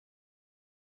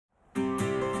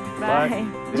Bye.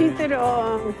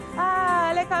 Jitaro.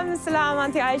 Alaikum salam,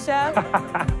 Auntie Aisha.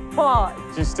 What?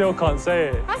 She still can't say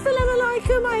it. Assalamu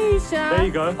alaikum, Aisha. There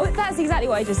you go. Oh, that's exactly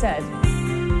what I just said.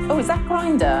 Oh, is that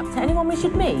Grinder? Is there anyone we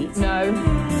should meet? No.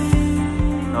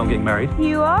 I'm getting married.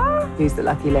 You are? Who's the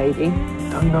lucky lady?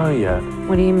 Don't know yet.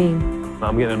 What do you mean?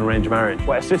 I'm getting an arranged marriage.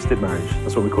 Well, assisted marriage.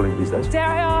 That's what we're calling it these days. Dare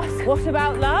I ask, what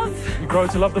about love? You grow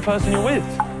to love the person you're with.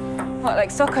 What,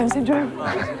 like Stockholm Syndrome?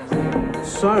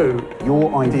 So,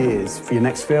 your ideas for your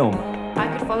next film? I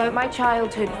could follow my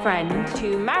childhood friend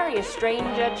to marry a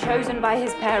stranger chosen by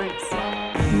his parents.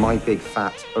 My big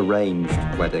fat arranged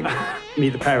wedding.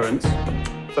 Meet the parents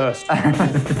first.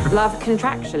 Love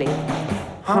contractually.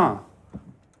 Huh.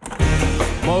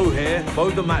 Mo here, Mo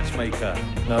the matchmaker.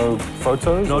 No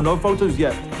photos? No photos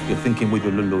yet. You're thinking with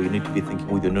your lulu, you need to be thinking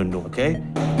with your nunu, okay?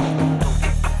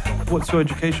 What's your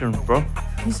education, bro?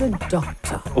 He's a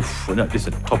doctor. Oof, no,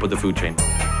 listen, top of the food chain.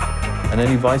 And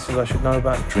any vices I should know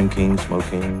about? Drinking,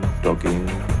 smoking, dogging?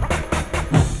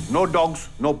 No dogs,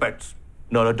 no pets.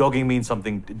 No, dogging means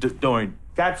something. Don't worry.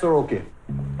 Cats are okay.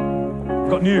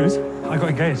 Got news. I got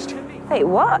engaged. Wait,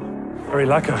 what? Very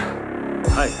lacquer.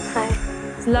 Hi. Hi.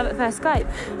 It's love at first Skype.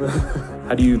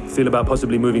 How do you feel about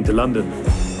possibly moving to London?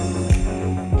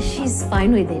 She's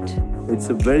fine with it. It's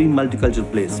a very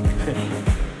multicultural place.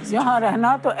 यहाँ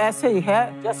रहना तो ऐसे ही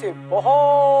है जैसे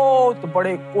बहुत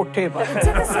बड़े कोठे पर।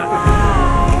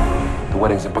 The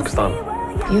wedding's in Pakistan.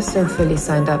 You're so fully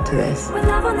signed up to this.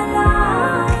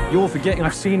 You're forgetting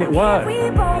I've seen it work.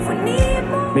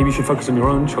 Maybe you should focus on your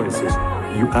own choices.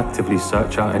 You actively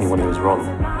search out anyone who is wrong.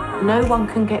 No one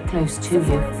can get close to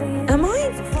you. Am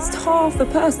I just half the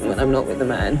person when I'm not with the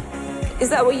man? Is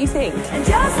that what you think?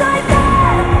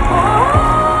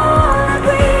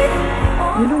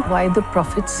 You know why the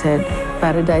prophet said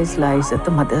paradise lies at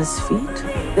the mother's feet?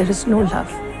 There is no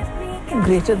love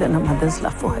greater than a mother's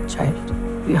love for her child.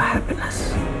 Your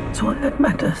happiness. It's all that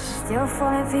matters.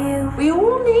 We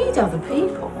all need other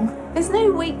people. There's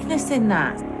no weakness in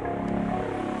that.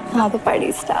 Now the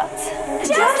party starts.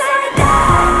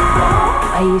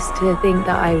 I used to think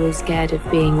that I was scared of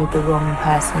being with the wrong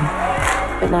person,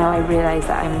 but now I realize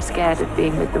that I'm scared of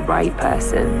being with the right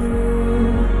person.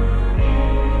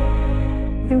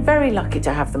 I've been very lucky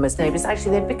to have them as neighbours.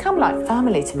 Actually, they've become like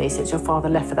family to me since your father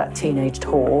left for that teenage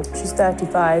whore. She's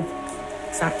 35.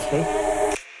 Exactly.